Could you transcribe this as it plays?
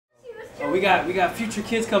we got future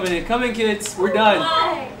kids coming in. Come in, kids. We're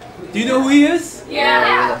done. Do you know who he is?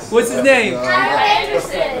 Yeah. What's his name? Kyle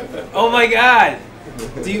Anderson. Oh my God.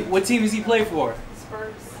 What team does he play for?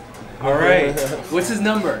 Spurs. All right. What's his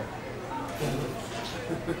number?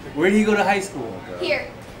 Where did he go to high school? Here.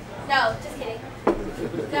 No, just kidding.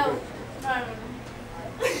 No.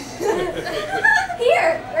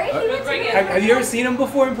 Here, right? He went to Have you ever seen him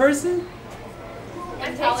before in person?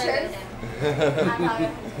 I'm taller than him.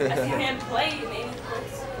 I see him play in any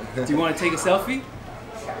place. Do you want to take a selfie?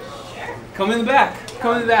 Come in the back.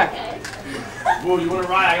 Come in the back. Whoa, you want to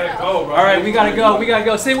ride? I gotta go, bro. All right, we gotta go. We gotta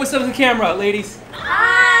go. Say what's up to the camera, ladies.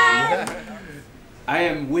 Hi. I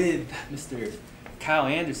am with Mr. Kyle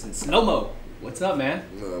Anderson. Slow-mo. What's up, man?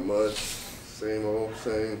 Not much. Same old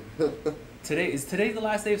same. Is today the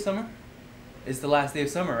last day of summer? It's the last day of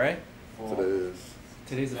summer, right? Today is.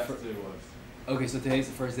 Today's the first. Okay, so today's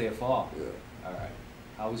the first day of fall. Yeah. All right.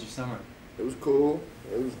 How was your summer? It was cool.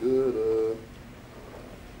 It was good.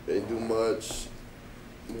 Didn't do much.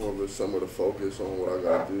 More of a summer to focus on what I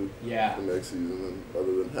gotta do. Yeah. The next season, and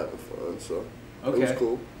other than having fun, so Okay. it was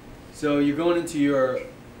cool. So you're going into your.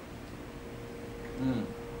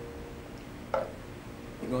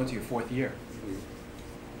 You're going to your 4th year.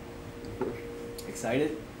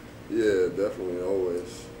 Excited? Yeah, definitely.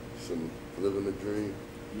 Always. Some living the dream.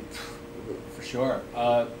 For sure.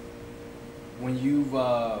 When you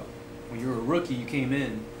were a rookie, you came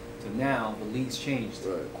in to now the league's changed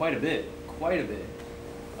quite a bit. Quite a bit.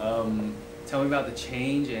 Tell me about the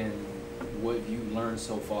change and what have you learned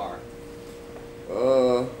so far?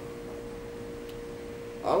 I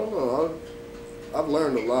don't know. I've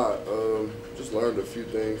learned a lot. Just learned a few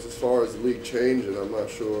things. As far as the league changing, I'm not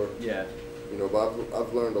sure. Yeah. You know, but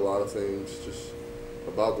I've learned a lot of things just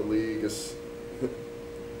about the league. It's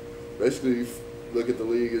basically, you look at the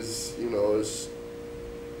league as, you know, it's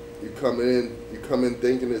you come in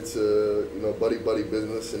thinking it's a, you know, buddy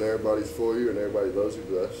business and everybody's for you and everybody loves you,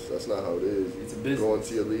 but that's not how it is. It's a business. You go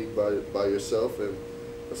into your league by yourself, and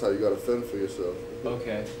that's how you got to fend for yourself.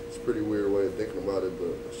 Okay. It's a pretty weird way of thinking about it, but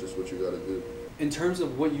it's just what you got to do. In terms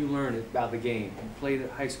of what you learned about the game, you played the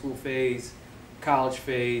high school phase, college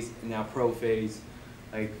phase, and now pro phase.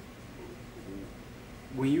 Like,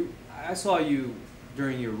 I saw you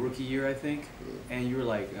during your rookie year, I think, and you were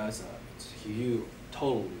like, it's huge,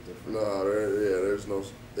 totally different. No, there's no.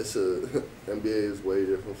 It's NBA is way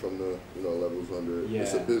different from the levels under it. Yeah.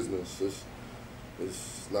 It's a business.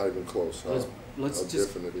 It's not even close. Let's how just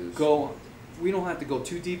different it is. go. We don't have to go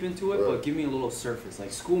too deep into it, Right. but give me a little surface.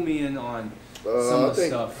 Like, school me in on some I of the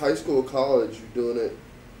think stuff. high school, college, you're doing it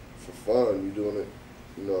for fun. You're doing it,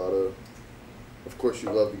 out of. Of course,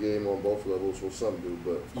 you love the game on both levels. Well, some do,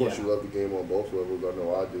 but of course you love the game on both levels. I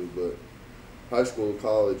know I do, but high school,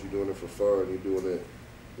 college, you're doing it for fun. You're doing it,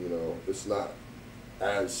 it's not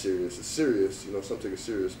as serious. It's serious, some take it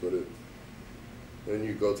serious, but then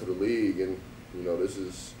you go to the league and,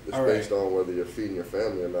 it's based on whether you're feeding your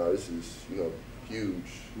family or not. This is,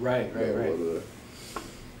 huge. Right. Whether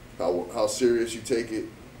how serious you take it.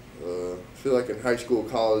 I feel like in high school,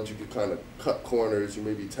 college, you can kind of cut corners. You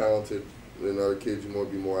may be talented than other kids. You might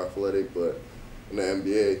be more athletic, but in the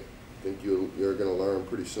NBA, I think you're going to learn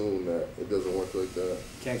pretty soon that it doesn't work like that.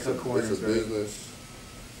 Can't cut corners. It's a business.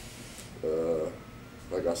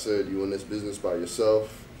 Like I said, you in this business by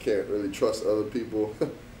yourself. Can't really trust other people.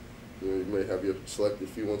 You may have your select a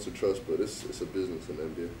few ones to trust, but it's a business in the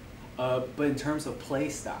NBA. But in terms of play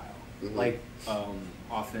style, like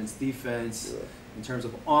offense, defense, in terms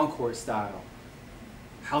of on-court style,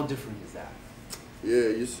 how different is that? Yeah,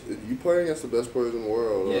 you play against the best players in the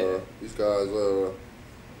world. Yeah. These guys,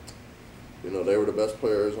 they were the best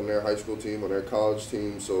players on their high school team, on their college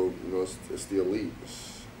team. So it's the elite.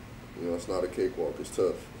 It's not a cakewalk. It's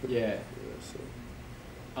tough. Yeah.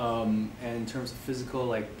 And in terms of physical,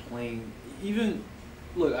 like playing,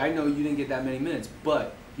 look, I know you didn't get that many minutes,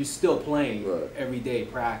 but you're still playing every day,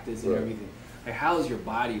 practice and everything. Like, how's your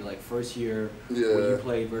body, like, first year where you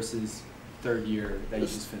played versus third year that you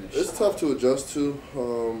just finished? It's tough to adjust to.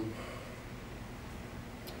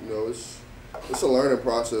 It's a learning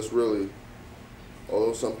process, really.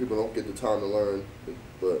 Although some people don't get the time to learn,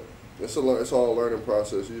 but it's all a learning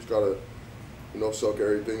process. You just gotta, soak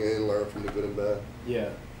everything in, learn from the good and bad. Yeah.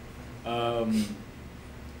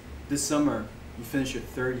 This summer, you finished your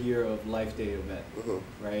 3rd year of Life Day event,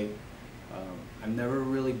 right? I've never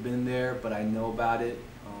really been there, but I know about it.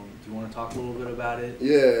 Do you want to talk a little bit about it?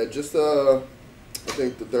 Yeah, just I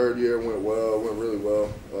think the 3rd year went really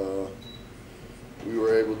well. We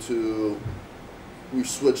were able to, we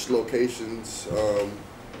switched locations,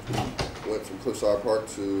 went from Cliffside Park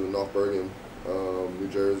to North Bergen, New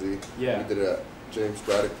Jersey. Yeah. We did it at James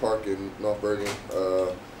Braddock Park in North Bergen.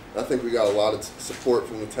 I think we got a lot of support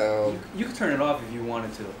from the town. You could turn it off if you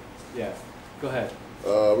wanted to. Yeah. Go ahead.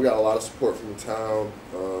 We got a lot of support from the town.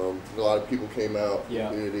 A lot of people came out. Yeah.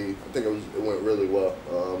 Community. I think it went really well.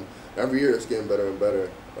 Every year it's getting better and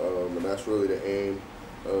better, and that's really the aim.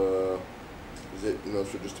 Is it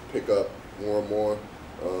for just to pick up more and more.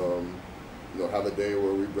 Have a day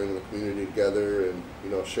where we bring the community together and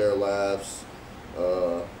share laughs,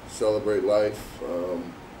 celebrate life.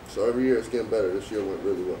 So every year it's getting better. This year went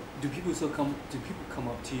really well. Do people come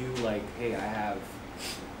up to you like, hey, I have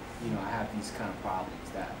these kind of problems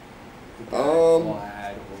that the guy all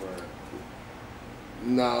had, or?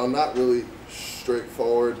 No, not really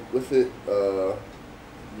straightforward with it. Yeah.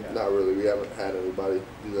 Not really. We haven't had anybody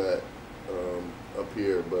do that up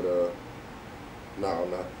here, but no,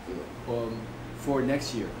 not. For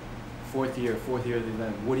next year, fourth year of the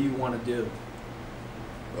event, what do you want to do?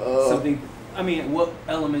 Something. I mean, what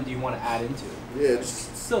element do you want to add into? Yeah, it's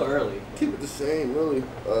still early. Keep it the same, really.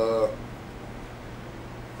 I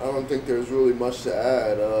don't think there's really much to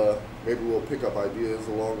add. Maybe we'll pick up ideas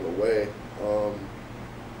along the way.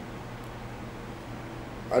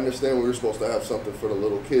 I understand we were supposed to have something for the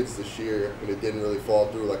little kids this year, and it didn't really fall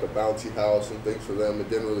through, like a bouncy house and things for them. It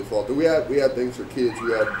didn't really fall through. We had things for kids.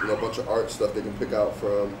 We had a bunch of art stuff they can pick out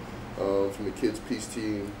from the kids' peace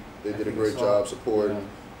team. They did a great job supporting.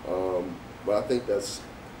 Yeah. But I think that's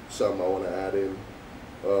something I want to add in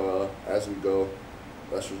as we go.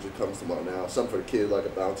 That's what just comes to mind now. Something for the kids, like a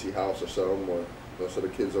bouncy house or something, or so the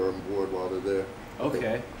kids are on board while they're there.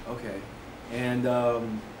 Okay. And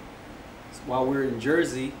while we're in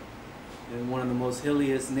Jersey, in one of the most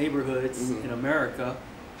hilliest neighborhoods in America,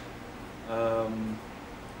 a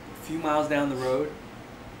few miles down the road,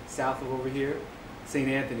 south of over here, St.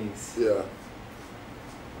 Anthony's. Yeah.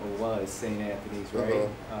 Or was St. Anthony's, right?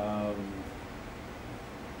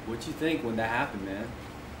 What'd you think when that happened, man?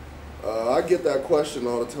 I get that question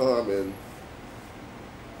all the time, and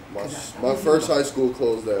my first high school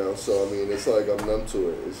closed down, so I mean, it's like I'm numb to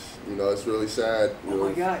it. It's it's really sad.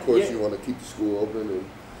 My God. Of course, you want to keep the school open, and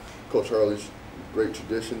Coach Harley's great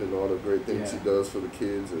tradition and all the great things he does for the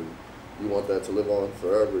kids, and you want that to live on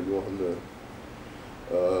forever. You want him to,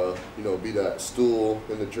 be that stool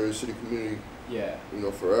in the Jersey City community. Yeah.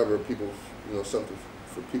 Forever. People, something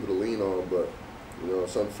for people to lean on, but.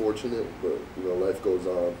 It's unfortunate, but life goes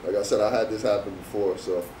on. Like I said, I had this happen before,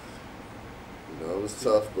 so it was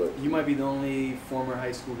tough. But you might be the only former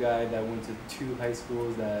high school guy that went to 2 high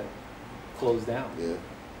schools that closed down. Yeah,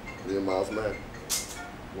 me and Miles Mack.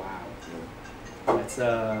 Wow.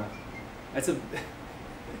 Yeah. That's a.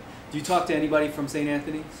 Do you talk to anybody from St.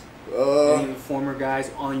 Anthony's? Any former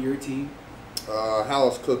guys on your team?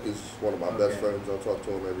 Hollis Cook is one of my best friends. I talk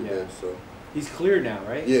to him every day. So he's cleared now,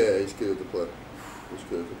 right? Yeah, he's cleared to play.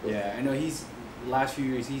 Yeah, I know last few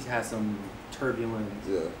years he's had some turbulent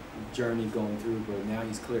journey going through, but now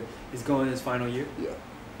he's clear. He's going in his final year? Yeah.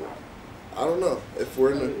 I don't know. If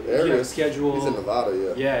we're in the area, schedule. He's in Nevada,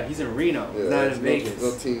 Yeah, he's in Reno. Yeah, he's not in Vegas.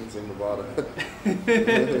 No teams in Nevada.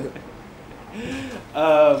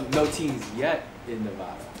 No teams yet in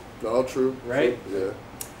Nevada. No, true. Right? True.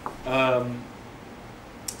 Yeah.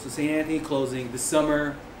 So St. Anthony closing this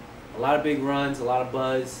summer. A lot of big runs, a lot of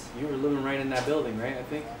buzz. You were living right in that building, right? I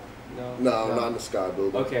think. No, not in the Sky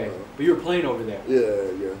building. Okay, but you were playing over there.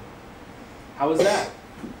 Yeah. How was that?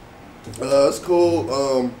 It's cool.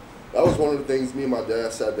 That was one of the things me and my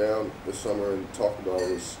dad sat down this summer and talked about,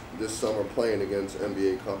 was this summer playing against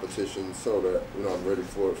NBA competition, so that I'm ready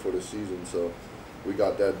for it for the season. So we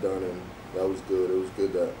got that done, and that was good. It was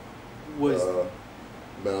good that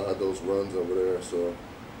Mel had those runs over there. So.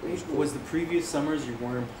 Was the previous summers you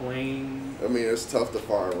weren't playing? I mean, it's tough to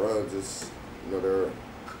find runs. It's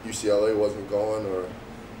UCLA wasn't going, or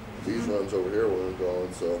these runs over here weren't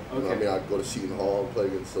going. So I'd go to Seton Hall and play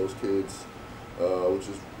against those kids, which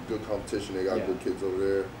is good competition. They got good kids over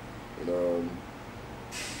there. And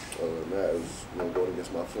other than that, it was going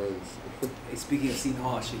against my friends. Hey, speaking of Seton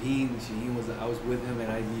Hall, Shaheen I was with him,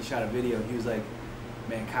 and he shot a video. He was like,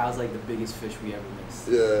 man, Kyle's like the biggest fish we ever missed.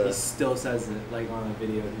 Yeah. He still says it, like, on the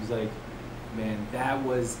video. He's like, man, that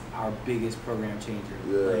was our biggest program changer.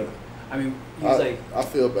 Yeah. Like, I mean, he was I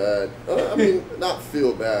feel bad. I mean, not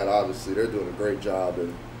feel bad, obviously. They're doing a great job,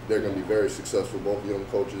 and they're going to be very successful. Both young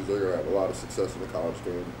coaches, they're going to have a lot of success in the college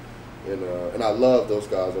game. And I love those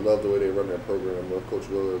guys. I love the way they run their program. I love Coach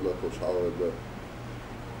Willard, love Coach Howard. But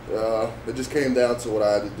it just came down to what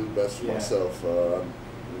I had to do best for myself.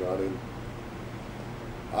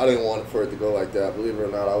 I didn't want for it to go like that. Believe it or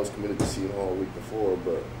not, I was committed to Seton Hall a week before,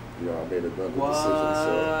 but I made another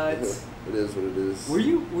decision. So it is what it is.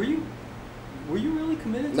 Were you really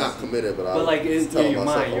committed? Not committed, but I was like in your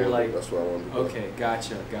mind, you're like, that's what I wanted to do. Okay,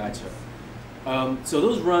 gotcha. So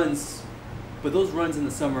those runs in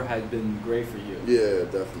the summer had been great for you. Yeah,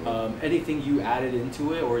 definitely. Anything you added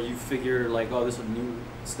into it, or you figure like, oh, this was new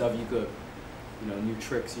stuff you could, new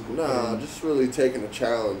tricks you could. Nah, just really taking a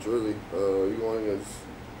challenge. Really, you're going against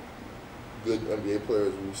good NBA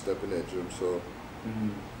players when you step in that gym. So,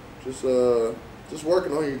 just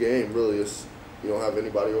working on your game. Really, it's you don't have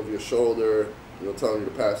anybody over your shoulder, telling you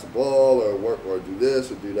to pass the ball or work or do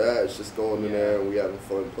this or do that. It's just going in there and we having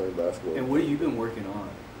fun playing basketball. And what have you been working on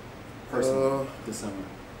personally this summer?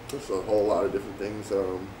 Just a whole lot of different things.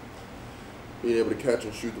 Being able to catch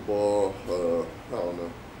and shoot the ball. I don't know,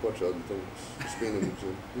 a bunch of other things. Just being in the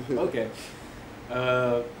gym. Okay.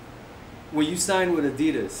 When you signed with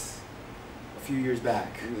Adidas a few years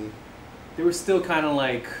back, they were still kind of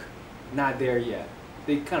like not there yet.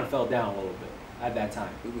 They kind of fell down a little bit at that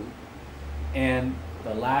time. And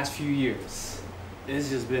the last few years, it's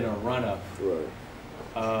just been a run-up. Right.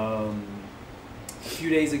 A few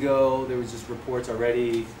days ago, there was just reports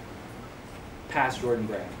already past Jordan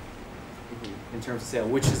Brand in terms of sale,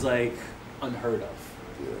 which is like unheard of.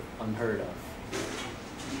 Yeah. Unheard of.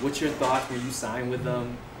 What's your thoughts when you sign with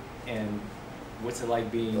them, and what's it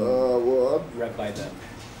like being rep by them?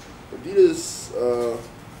 Adidas,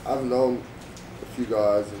 I've known a few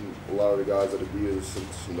guys and a lot of the guys at Adidas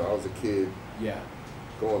since I was a kid. Yeah.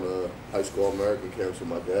 Going to high school American camps with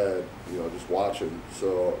my dad, just watching.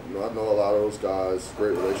 So, I know a lot of those guys,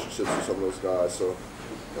 great relationships with some of those guys. So,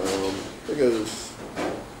 I think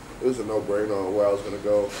it was a no-brainer on where I was going to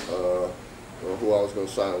go, who I was going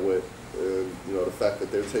to sign with. And, the fact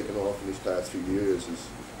that they're taking off in these past few years is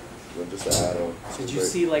just an add-on. Did you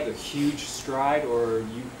see like a huge stride, or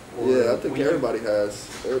you? Yeah, I think everybody has.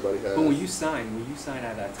 Everybody has. But when you signed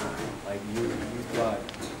at that time, like you thought,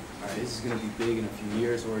 all right, this is gonna be big in a few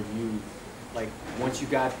years, or you, like, once you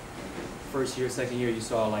got first year, second year, you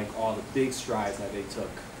saw like all the big strides that they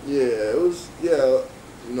took. Yeah, it was. Yeah,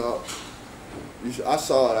 I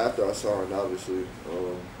saw it after I saw it. Obviously,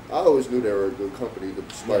 I always knew they were a good company,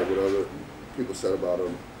 despite what other people said about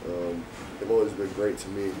them. They've always been great to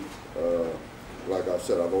me. Like I've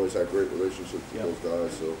said, I've always had great relationships with those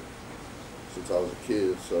guys. So since I was a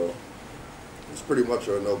kid, so it's pretty much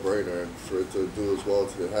a no-brainer. And for it to do as well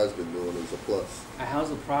as it has been doing is a plus. How's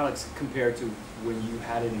the products compared to when you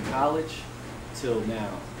had it in college till now?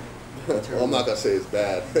 Well, I'm not gonna say it's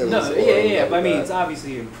bad. But I mean, it's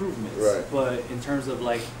obviously improvements. Right. But in terms of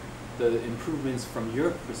like the improvements from your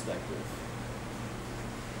perspective,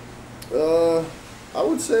 I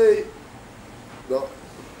would say, no,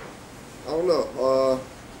 I don't know.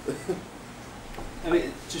 I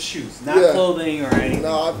mean, just shoes, not clothing or anything.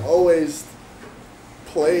 No, I've always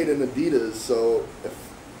played in Adidas, so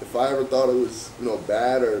if I ever thought it was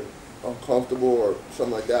bad or uncomfortable or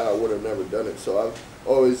something like that, I would have never done it. So I've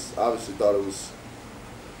always obviously thought it was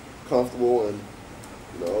comfortable, and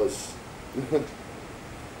it's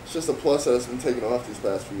it's just a plus that it's been taken off these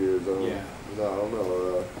past few years. I don't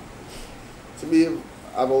know. To me,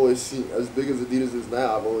 I've always seen, as big as Adidas is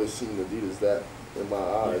now, I've always seen Adidas that in my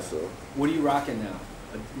eyes. So what are you rocking now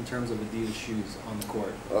in terms of Adidas shoes on the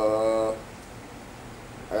court?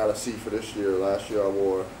 I got a C for this year. Last year I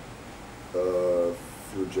wore a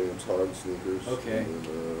few James Harden sneakers. Okay.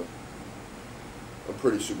 And, I'm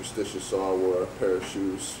pretty superstitious, so I wore a pair of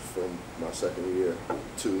shoes from my second year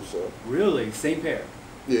too. So really, same pair?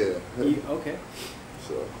 Yeah. Okay.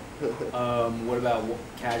 So. What about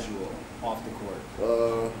casual off the court?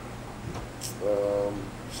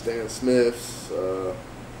 Stan Smiths. Are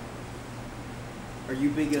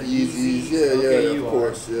you big on Yeezys? Yeah, of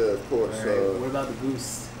course. Right. What about the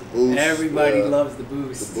Boost? The Boost. Everybody loves the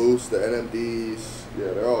Boost. The Boost, the NMDs.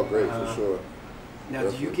 Yeah, they're all great for sure. Now,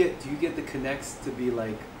 definitely. do you get the connects to be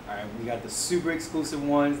like, all right, we got the super exclusive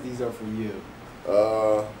ones. These are for you.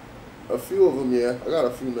 A few of them, yeah. I got a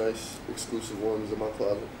few nice exclusive ones in my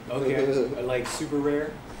closet. Okay. Like super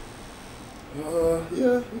rare? Yeah,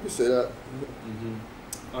 you can say that.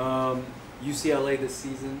 UCLA this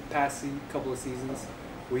season, past couple of seasons.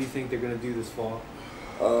 What do you think they're going to do this fall?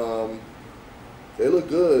 They look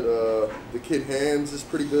good. The kid Hands is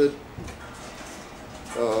pretty good.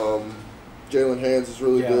 Jalen Hands is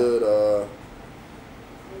really good.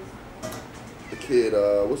 The kid,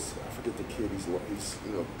 I forget the kid. He's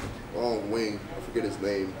long wing. I forget his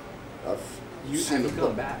name. I've seen him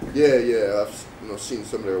come back. Yeah. I've seen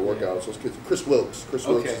some of their workouts. Those kids. Chris Wilkes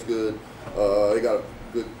is good. They got a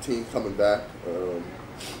good team coming back.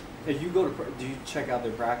 If you go to, do you check out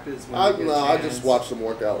their practice? When I just watch them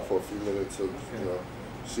work out for a few minutes, and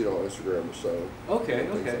see it on Instagram or so. Okay,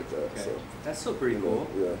 things okay, like that, okay. So. That's still pretty cool.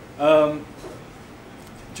 Yeah.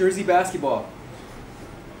 Jersey basketball.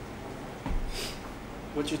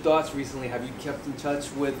 What's your thoughts recently? Have you kept in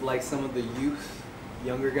touch with like some of the youth,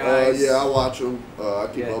 younger guys? Yeah, I watch them. I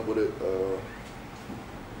keep up with it.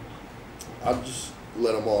 I just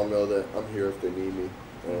let them all know that I'm here if they need me.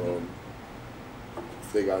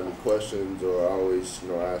 If they got any questions, or I always,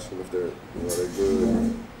 ask them if they're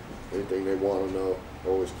good. Anything they want to know,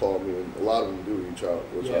 always call me. And a lot of them do reach out,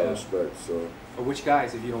 which I respect. So. Or which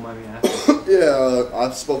guys, if you don't mind me asking?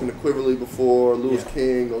 I've spoken to Quiverly before, Lewis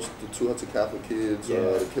King, those the two Hudson Catholic kids,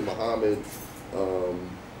 the kid Muhammad.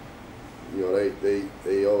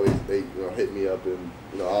 They always hit me up, and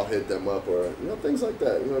I'll hit them up, or things like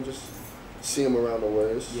that. Just see them around the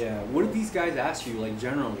ways. Yeah. What do these guys ask you, like,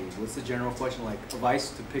 generally? What's the general question, like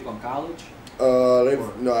advice to pick on college?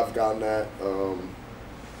 I've gotten that.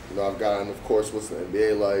 I've gotten, of course, what's the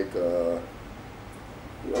NBA like.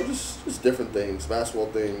 Just different things, basketball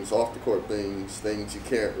things, off the court things you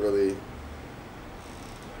can't really,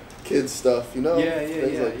 kids stuff, things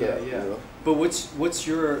like that. But what's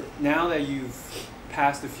your, now that you've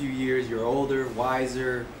passed a few years, you're older,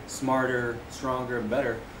 wiser, smarter, stronger, and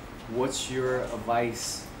better, what's your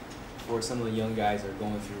advice for some of the young guys that are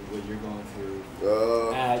going through what you're going through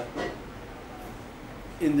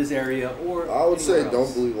in this area, or I would say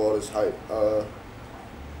don't believe all this hype.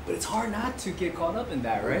 But it's hard not to get caught up in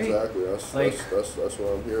that, right? Exactly. That's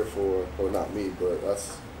what I'm here for. Well, not me, but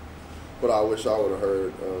that's what I wish I would have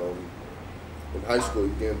heard. In high school,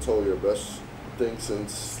 you're getting told your best thing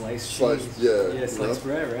since sliced bread,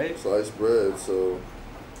 right? Sliced bread. So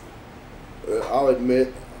I'll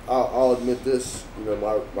admit this.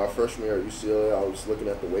 My freshman year at UCLA, I was looking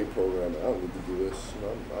at the weight program. I don't need to do this.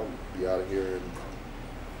 I'll be out of here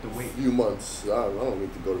in a few months. I don't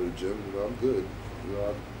need to go to the gym. I'm good.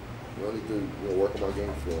 I need to work on my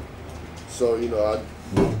game floor. So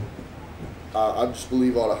I just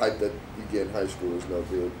believe all the hype that you get in high school is no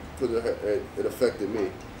good, because it affected me.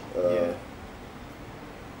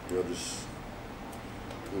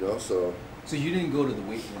 So. So you didn't go to the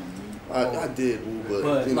weight room? I did,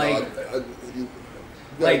 but you like,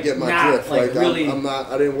 gotta get my drift. Like really,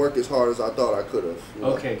 I didn't work as hard as I thought I could have.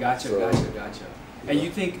 Okay, gotcha. And do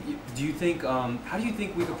you think, how do you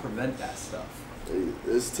think we could prevent that stuff?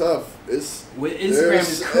 It's tough. Instagram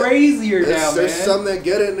is crazier now, man. There's some that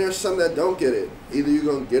get it, and there's some that don't get it. Either you're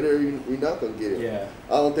gonna get it, or you're not gonna get it. Yeah.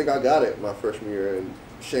 I don't think I got it my freshman year, and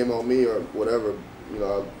shame on me or whatever.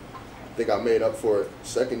 I think I made up for it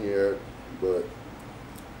second year, but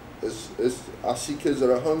I see kids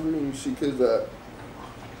that are hungry, and you see kids that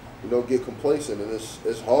get complacent, and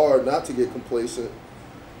it's hard not to get complacent.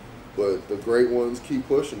 But the great ones keep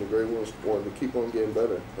pushing. The great ones want to keep on getting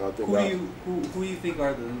better. And I think who do you think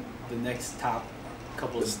are the next top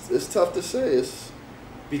couple? It's tough to say. It's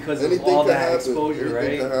because of all that exposure,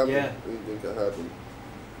 right? Yeah. Anything can happen.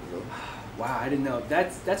 Wow, I didn't know.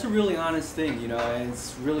 That's a really honest thing, and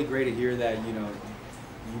it's really great to hear that. You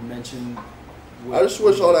mentioned. I just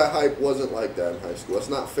wish all that hype wasn't like that in high school. It's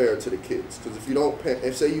not fair to the kids, because if you don't,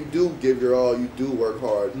 if say you do give your all, you do work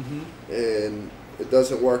hard, and it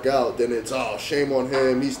doesn't work out, then it's shame on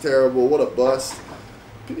him, he's terrible, what a bust.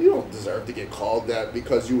 You don't deserve to get called that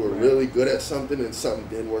because you were really good at something and something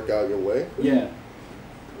didn't work out your way.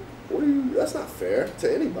 That's not fair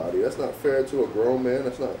to anybody. That's not fair to a grown man.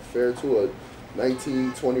 That's not fair to a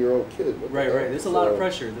 19, 20-year-old kid. Right. There's a lot of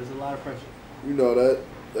pressure.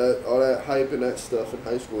 That all that hype and that stuff in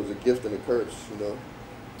high school is a gift and a curse,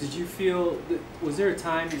 Did you feel, was there a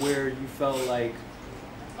time where you felt like,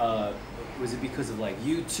 was it because of like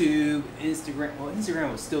YouTube, Instagram? Well,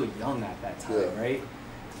 Instagram was still young at that time, right?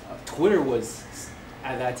 Twitter was,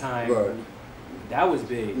 at that time, that was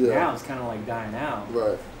big. Now it's kind of like dying out.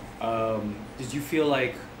 Right. Did you feel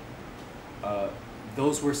like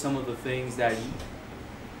those were some of the things that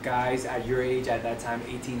guys at your age at that time,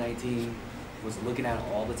 18, 19, was looking at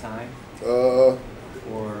all the time? Well,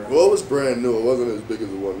 it was brand new. It wasn't as big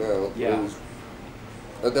as it was now. Yeah.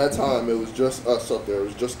 At that time, it was just us up there. It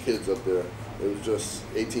was just kids up there. It was just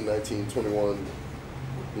 18, 19, 21,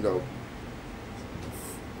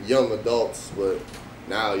 young adults. But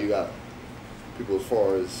now you got people as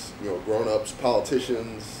far as, grown-ups,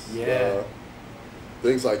 politicians,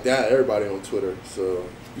 things like that. Everybody on Twitter. So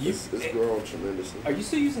it's grown tremendously. Are you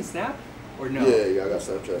still using Snap or no? Yeah, I got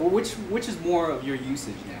Snapchat. Well, which is more of your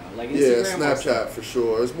usage now? Like Instagram? Snapchat for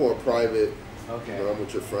sure. It's more private. Okay. You know, I'm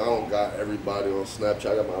with your friend. I don't got everybody on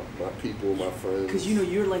Snapchat. I got my people, my friends. Because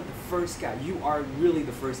you're like the first guy. You are really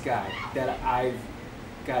the first guy that I've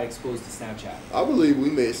got exposed to Snapchat. I believe we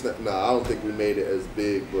made Snap. Nah, I don't think we made it as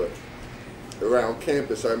big, but around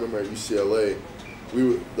campus, I remember at UCLA, we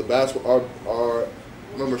were the basketball. Our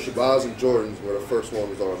remember Shabazz and Jordans were the first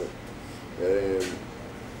ones on it, and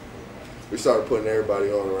we started putting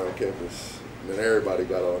everybody on around campus. And then everybody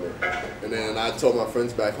got on it. And then I told my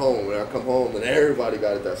friends back home, when I come home, and everybody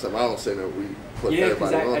got it that summer. I don't say that we put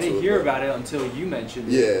everybody on it. I didn't hear about it until you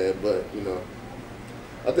mentioned it. Yeah, but, you know,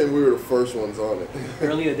 I think we were the first ones on it.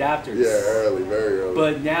 Early adapters. Yeah, early, very early.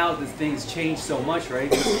 But now the things changed so much,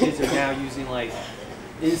 right? These kids are now using, like,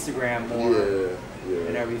 Instagram more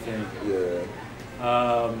and everything. Yeah.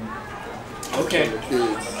 Okay.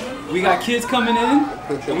 We got kids coming in,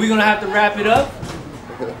 and we're going to have to wrap it up.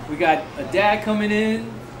 We got a dad coming in.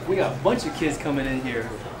 We got a bunch of kids coming in here.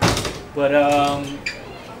 But I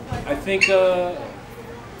think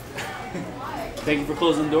thank you for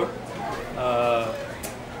closing the door. I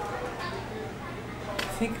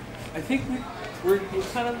think we're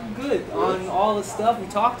kind of good on all the stuff we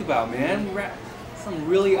talked about, man. Some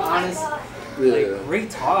really honest, like,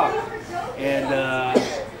 great talk. And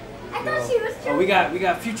we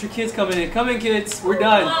got future kids coming in. Come in, kids. We're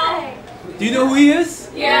done. Do you know who he is?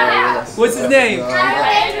 Yeah. What's his name? Kyle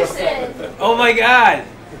Anderson. Oh my God.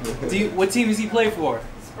 What team does he play for?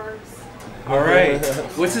 Spurs. All right.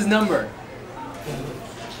 What's his number?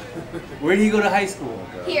 Where did he go to high school?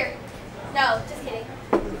 Here. No, just kidding.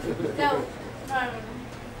 No.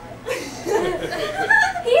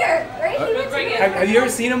 Here, right here. Have you ever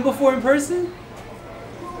seen him before in person?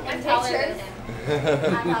 In pictures.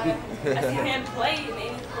 I see him play in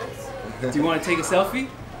any place. Do you want to take a selfie?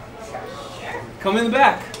 Come in the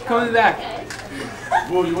back. Come in the back.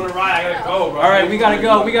 Whoa, you want to ride? I gotta go, bro. All right, we gotta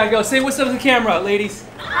go. We gotta go. Say what's up to the camera, ladies.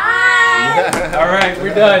 Hi. All right,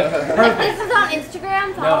 we're done. This is on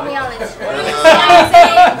Instagram. Follow me on Instagram.